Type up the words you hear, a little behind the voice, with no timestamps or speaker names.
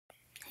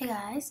Hey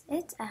guys,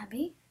 it's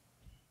Abby,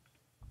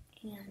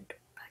 and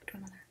back to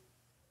another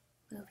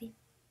movie.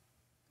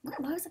 Why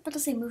was I about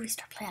to say movie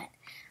Star Planet?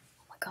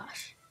 Oh my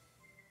gosh.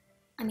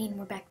 I mean,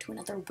 we're back to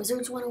another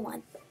Wizards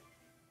 101.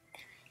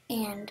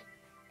 And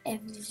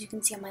as you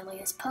can see on my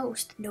latest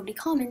post, nobody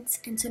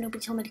comments, and so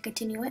nobody told me to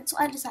continue it, so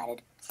I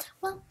decided,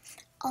 well,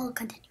 I'll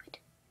continue it.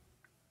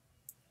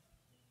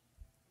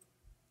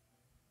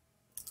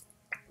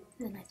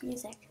 The nice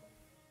music.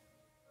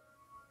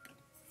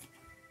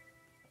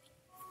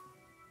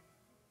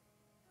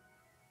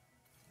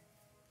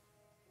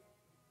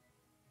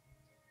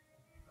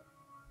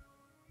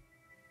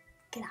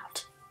 Get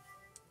out.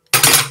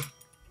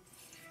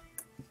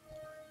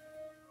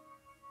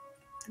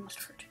 I must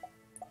fruit.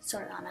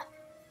 Sorry, Anna.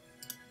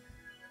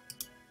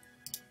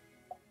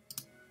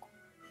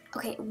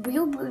 Okay,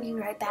 we'll be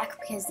right back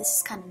because this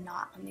is kind of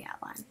not on the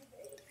outline.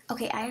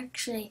 Okay, I'll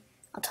tell you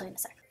in a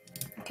sec.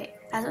 Okay,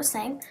 as I was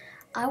saying,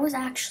 I was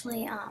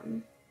actually,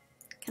 kind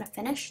of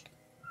finished.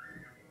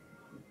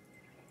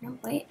 No,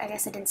 wait, I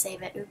guess I didn't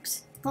save it.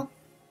 Oops. Well.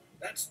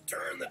 Let's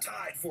turn the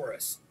tide for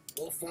us.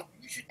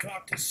 You should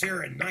talk to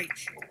Sarah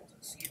Nightshield and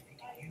see if you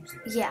can use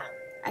it. Yeah,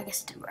 I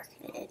guess it did work.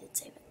 It did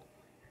save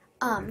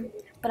it.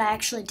 But I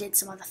actually did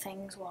some other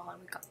things while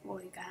we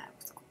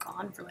was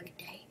gone for like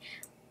a day.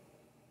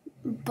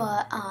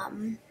 But,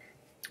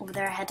 over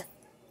there I had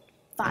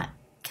to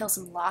kill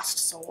some lost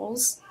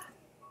souls.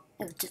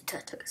 It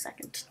took a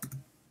second.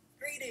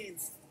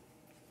 Greetings.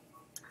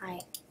 Hi.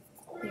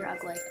 You're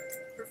ugly.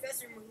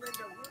 Professor Melinda,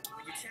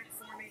 would you check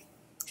for me?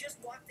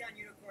 Just walk down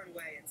Unicorn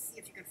Way and see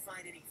if you can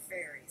find any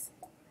fairies.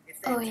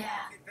 If they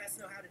attack, you'd best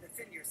know how to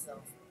defend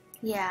yourself.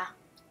 Yeah.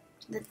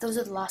 Those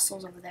are the lost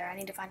souls over there. I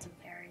need to find some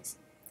fairies.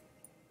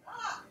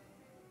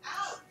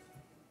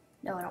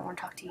 No, I don't want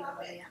to talk to you,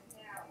 Olivia.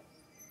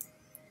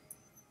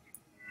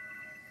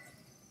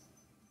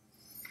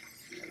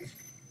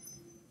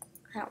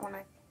 I don't want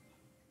to.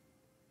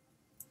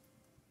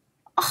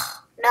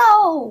 Oh,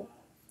 no!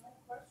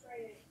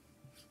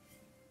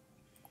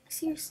 I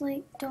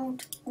seriously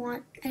don't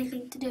want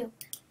anything to do.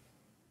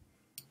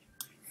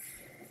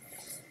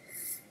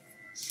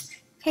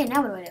 Okay,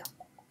 now what do I do?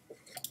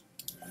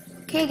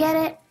 Okay, get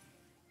it?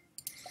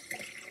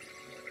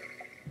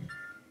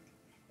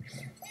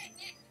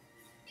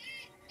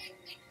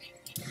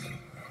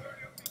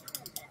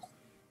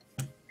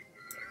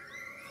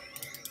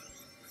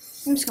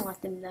 I'm just gonna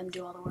let them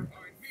do all the work.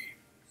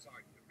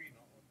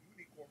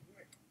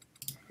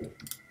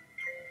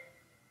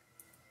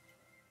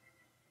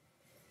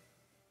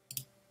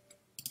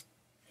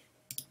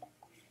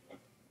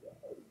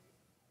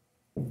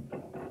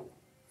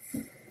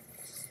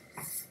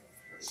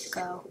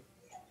 Go.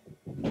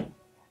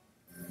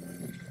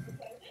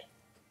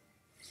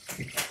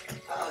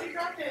 Oh, you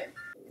dropped it.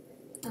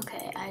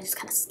 Okay, I just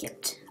kind of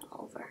skipped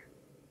over.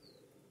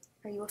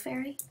 Are you a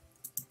fairy?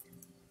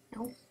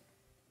 No.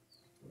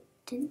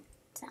 Didn't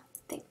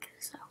think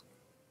so.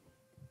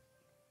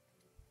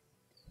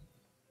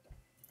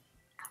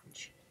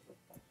 Ouch.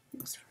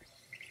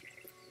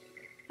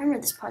 I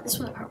remember this part. This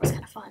part was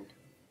kind of fun.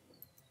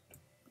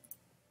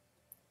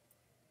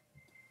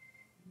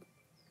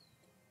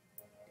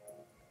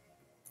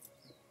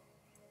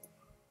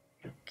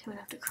 Okay, I'm gonna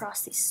have to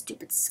cross these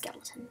stupid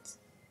skeletons.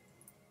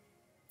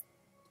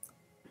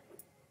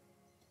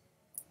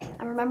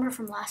 I remember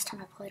from last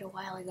time I played a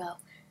while ago,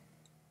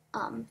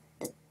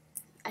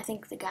 I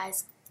think the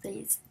guys,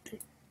 the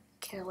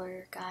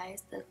killer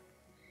guys,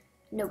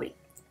 nobody.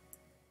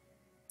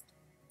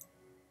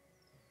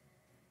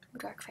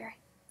 Dark fairy.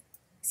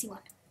 See one.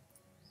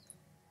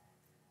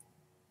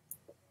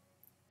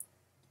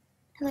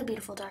 Hello,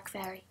 beautiful dark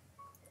fairy.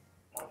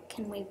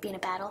 Can we be in a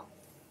battle?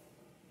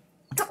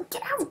 Don't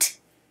get out!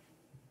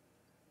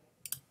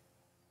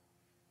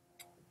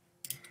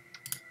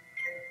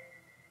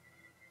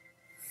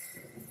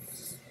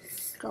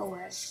 Go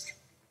away.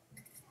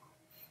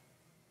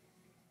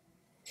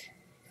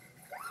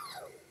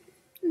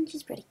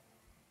 She's pretty.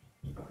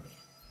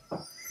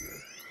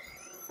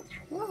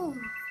 Whoa.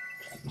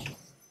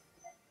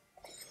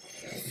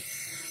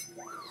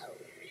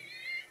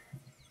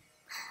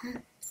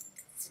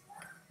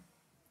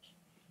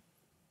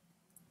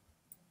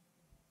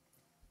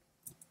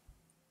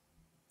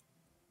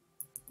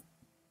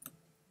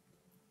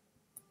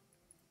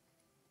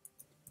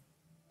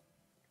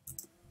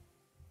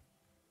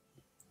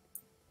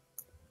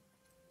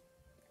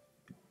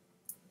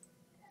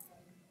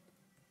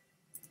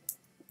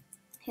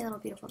 Hey, little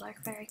beautiful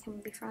dark fairy, can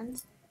we be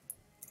friends?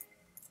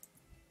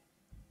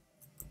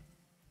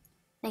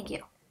 Thank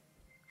you.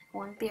 I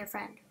want to be your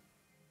friend.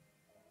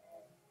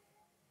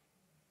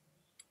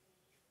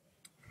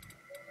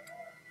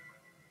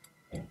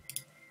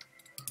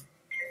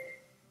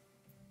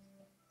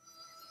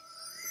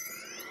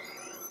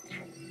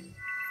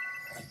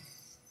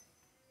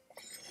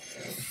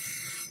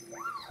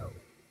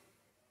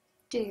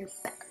 Do your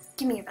best.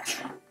 Give me your best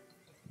shot.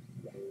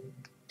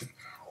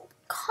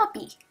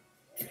 Copy.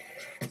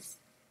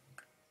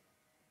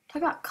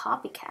 Talk about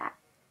copycat.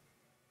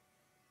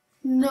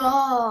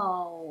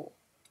 No.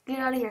 Get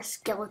out of here,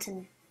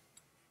 skeleton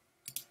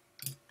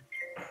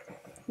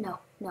No,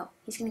 no,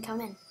 he's gonna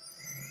come in.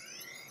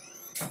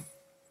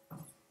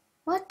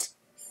 What?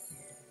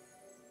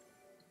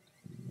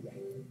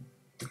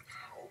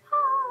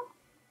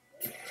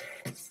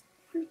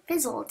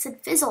 Fizzle, it said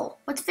fizzle.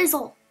 What's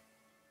fizzle?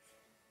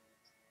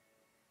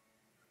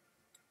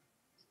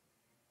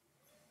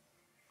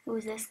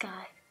 Who's this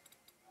guy?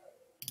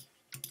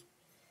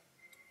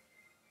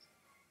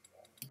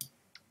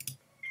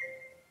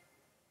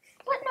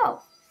 What?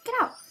 No, get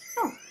out.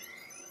 No.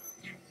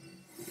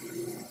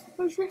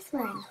 Where's this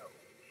thing?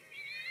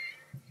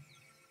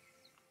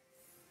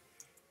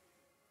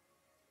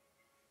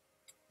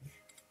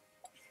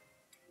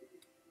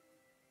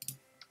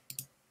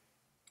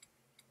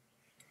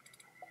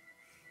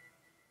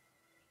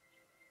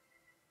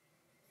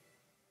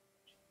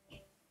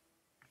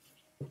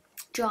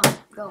 John,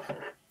 go.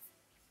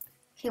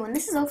 Okay, when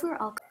this is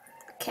over, I'll...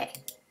 Okay.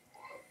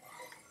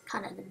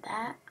 Kinda did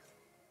that.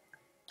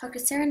 Talk to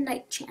Sarah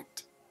Night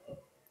Chant.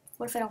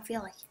 What if I don't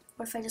feel like it?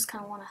 What if I just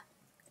kinda wanna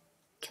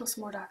kill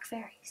some more dark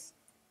fairies?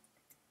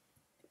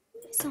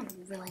 They sound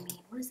really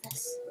mean. What is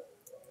this?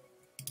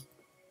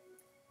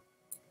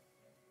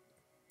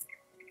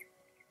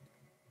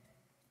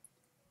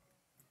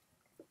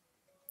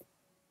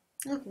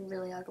 They're looking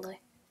really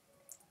ugly.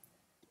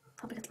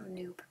 Probably because I'm a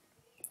noob.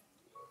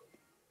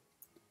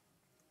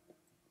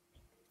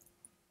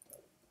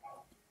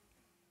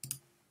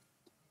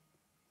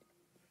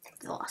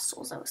 The lost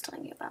souls I was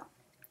telling you about.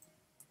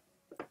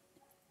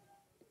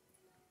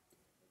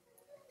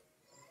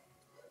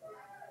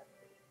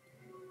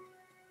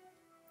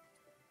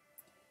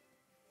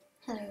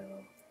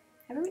 Hello.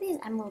 Everybody has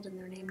emerald in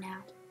their name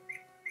now.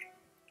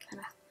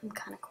 I'm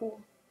kinda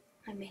cool.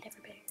 I made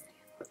everybody.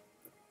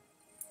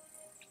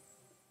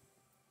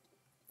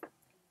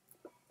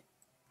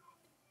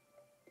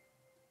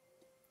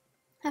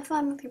 Have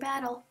fun with your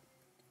battle.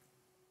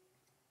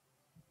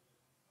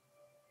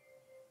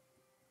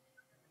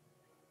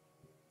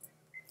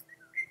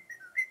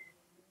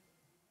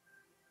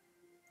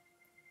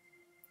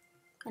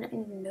 I don't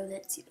even know that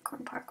it's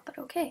Unicorn Park, but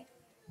okay.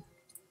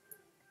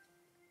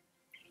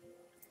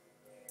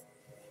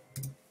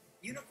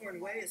 Unicorn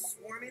Way is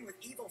swarming with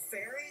evil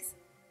fairies?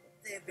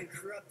 They have been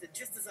corrupted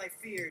just as I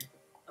feared.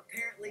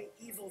 Apparently,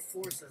 evil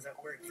forces at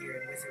work here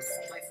in Wizards.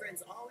 My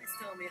friends always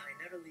tell me I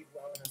never leave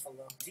well enough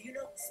alone. Do you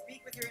know?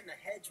 Speak with her in the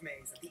hedge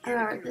maze at the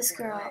end of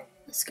Unicorn Way.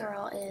 This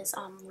girl is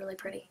really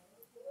pretty.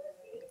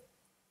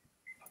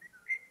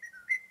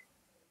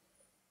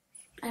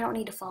 I don't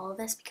need to follow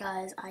this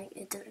because I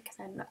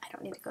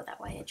don't need to go that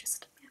way. It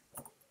just,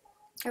 yeah.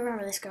 I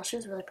remember this girl. She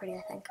was really pretty,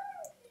 I think.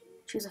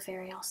 She was a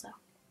fairy also.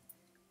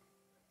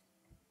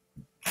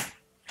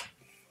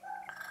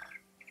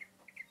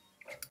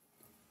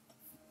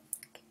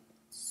 Okay,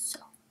 so,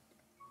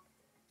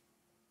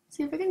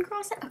 see if I can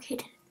cross it. Okay,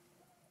 did it.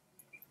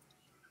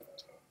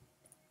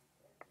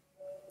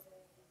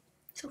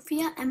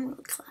 Sophia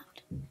Emerald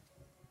Cloud.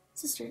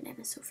 Sister's name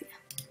is Sophia.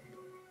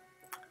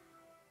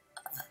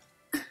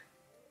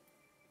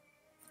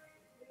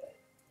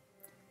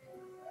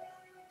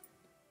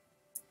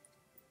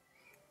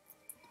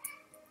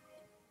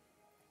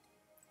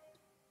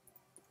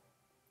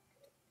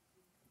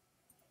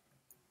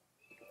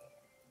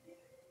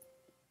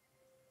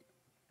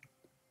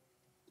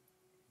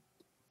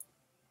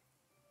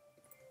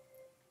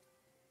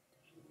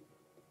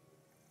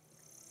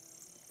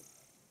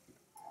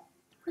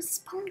 Where's the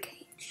spawn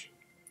cage?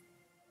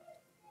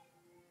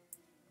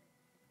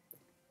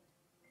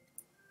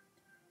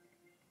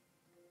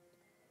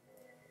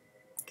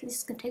 Okay, this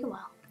is gonna take a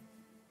while.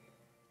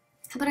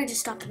 How about I just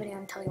stop the video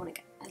and tell you when I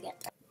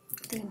get there?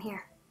 I think I'm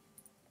here.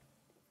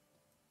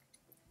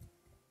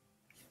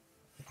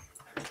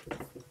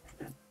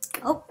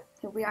 Oh,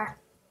 here we are.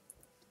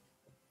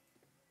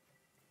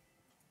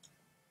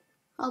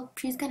 Oh,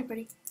 she's kind of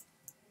pretty.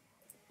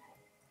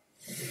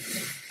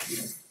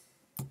 Praise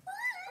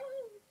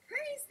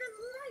the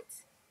light!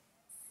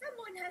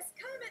 Someone has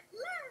come at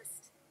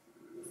last!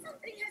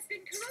 Something has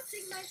been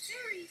corrupting my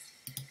fairies.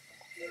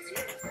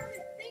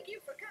 Thank you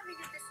for coming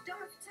at this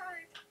dark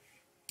time.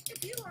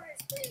 If you are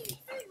asleep,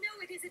 I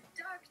know it is a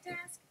dark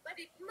task, but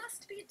it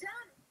must be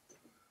done.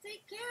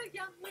 Take care,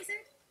 young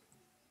wizard.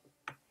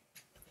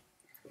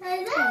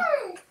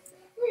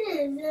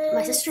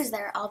 My sister's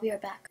there. I'll be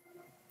right back.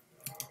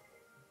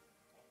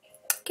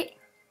 Okay.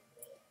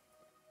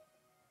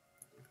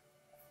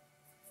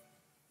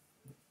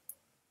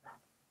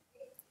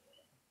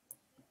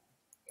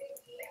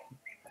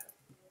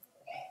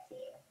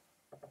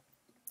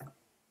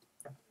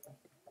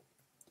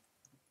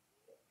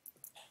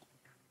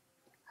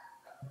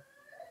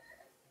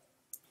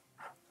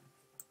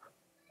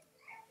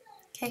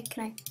 Okay,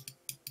 can I?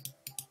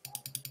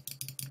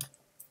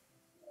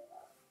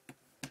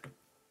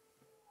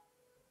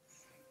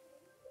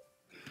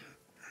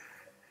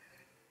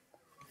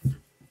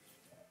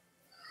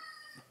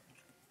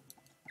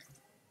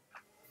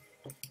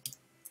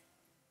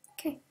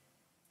 Okay.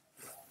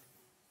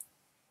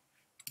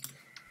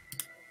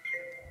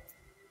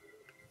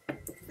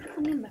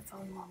 I'll need my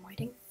phone while I'm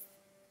waiting.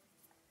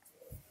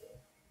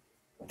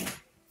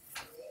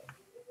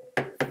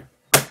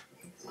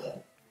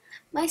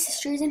 My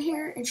sister's in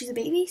here and she's a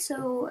baby,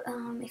 so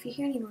if you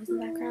hear any noise in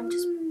the background,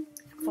 just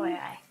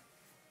FYI.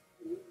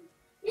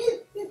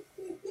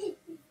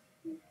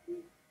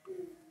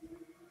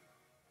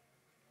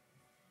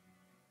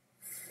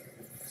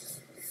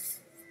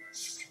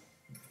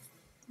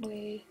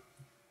 Way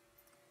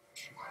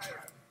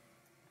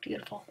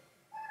beautiful.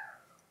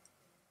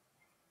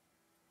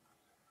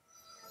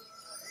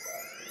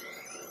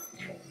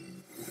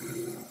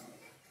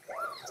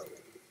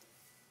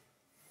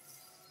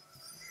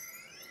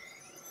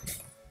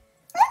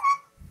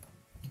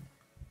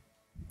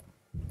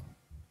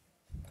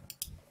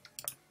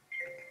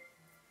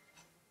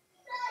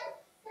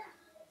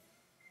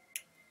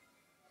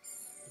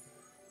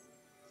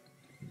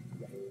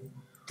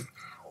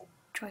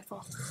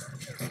 Joyful.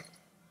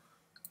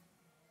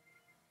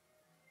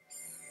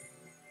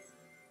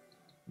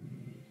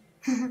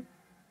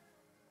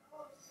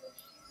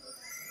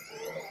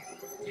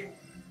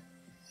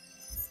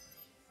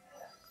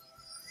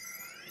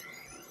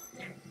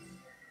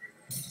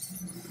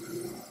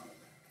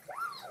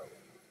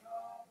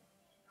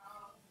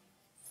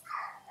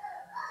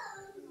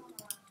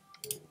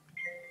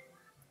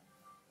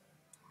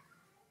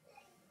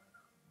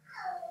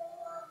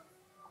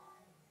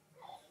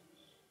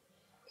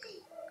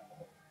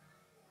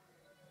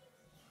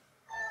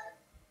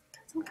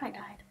 Some guy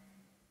died.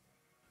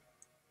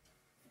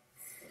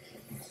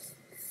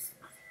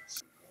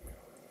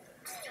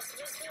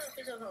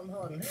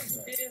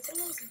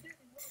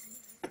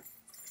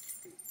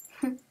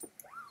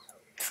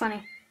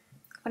 Funny.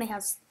 Funny how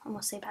it's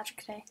almost St.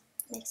 Patrick's Day.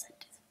 They said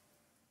it.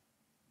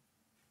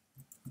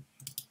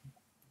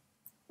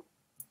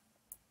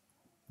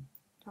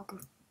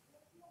 Welcome.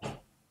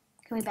 Can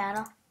we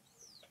battle?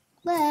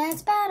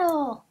 Let's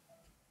battle!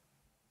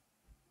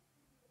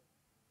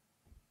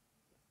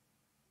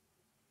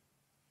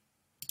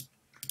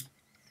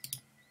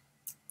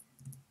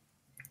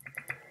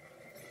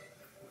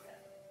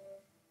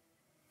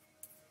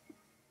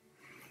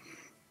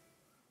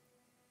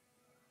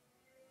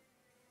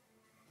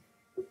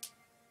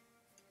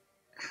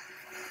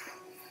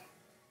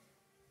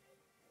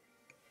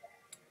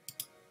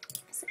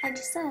 I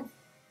just said.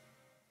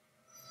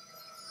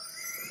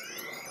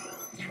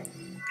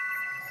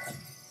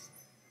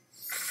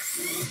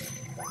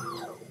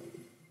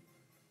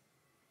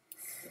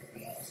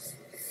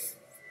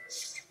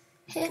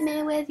 Hit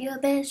me with your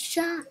best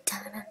shot.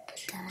 Ta-da,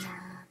 ta-da.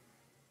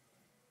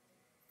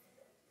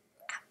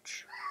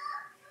 Ouch.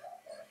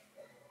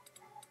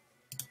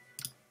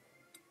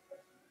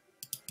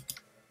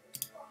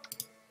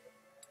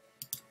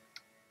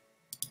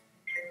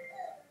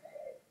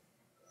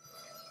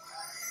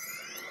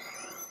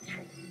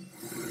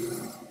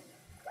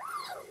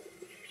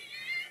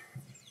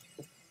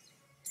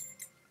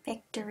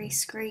 Victory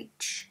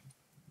screech.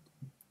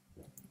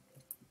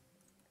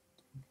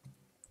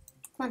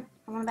 Come on,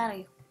 I want to battle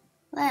you.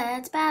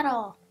 Let's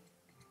battle.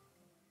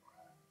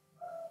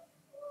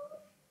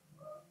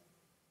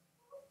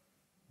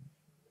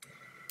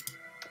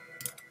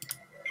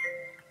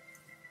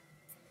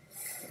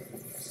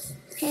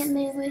 Hit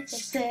me with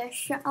the best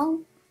shot.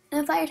 Oh,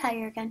 and a fire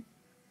tiger again.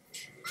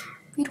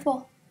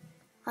 Beautiful.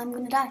 I'm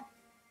gonna die.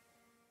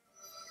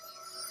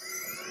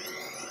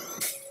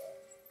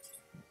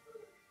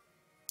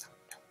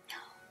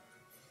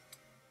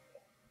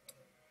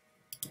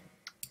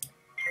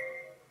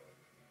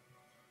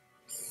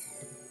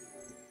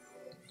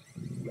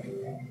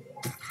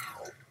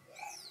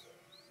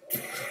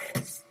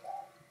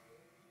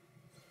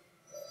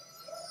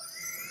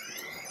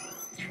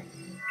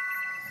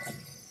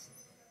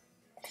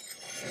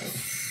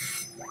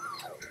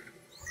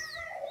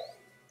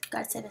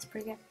 Gotta say that's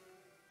pretty good.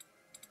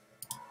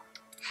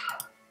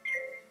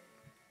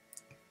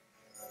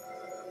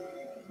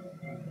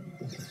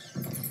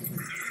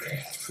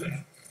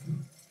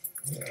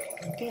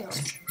 Ew.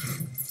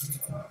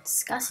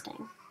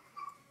 Disgusting.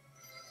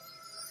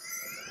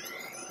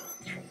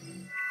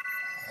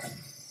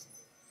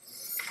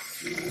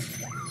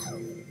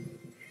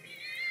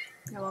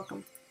 You're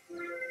welcome.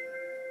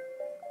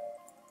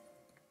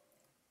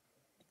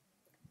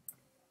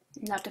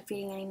 I'm not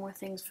defeating any more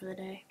things for the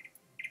day.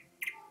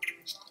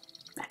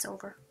 That's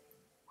over.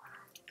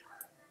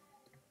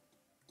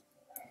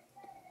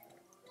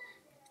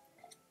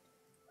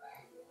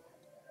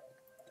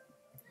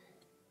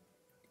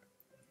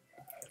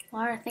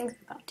 Well, our thing's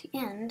about to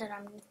end, and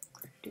I'm going to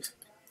do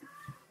something.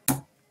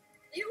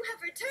 You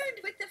have returned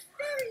with the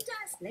fairy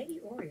dust. Lady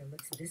Oriole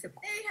looks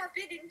visible. They have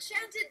been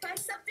enchanted by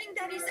something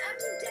that is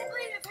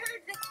undeadly. I have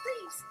heard that.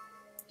 Please,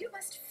 you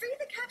must free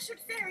the captured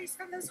fairies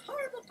from those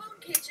horrible bone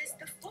cages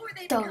before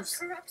they become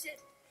corrupted.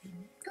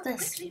 Go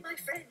quickly, my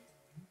friend.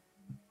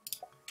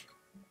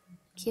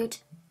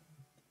 Cute.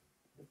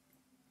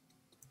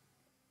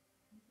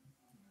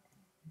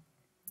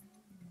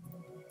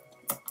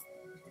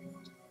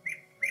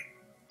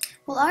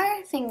 Well,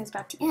 our thing is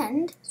about to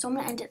end, so I'm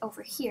going to end it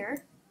over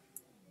here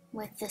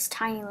with this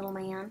tiny little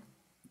man.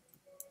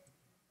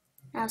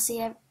 I'll see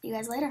you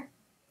guys later.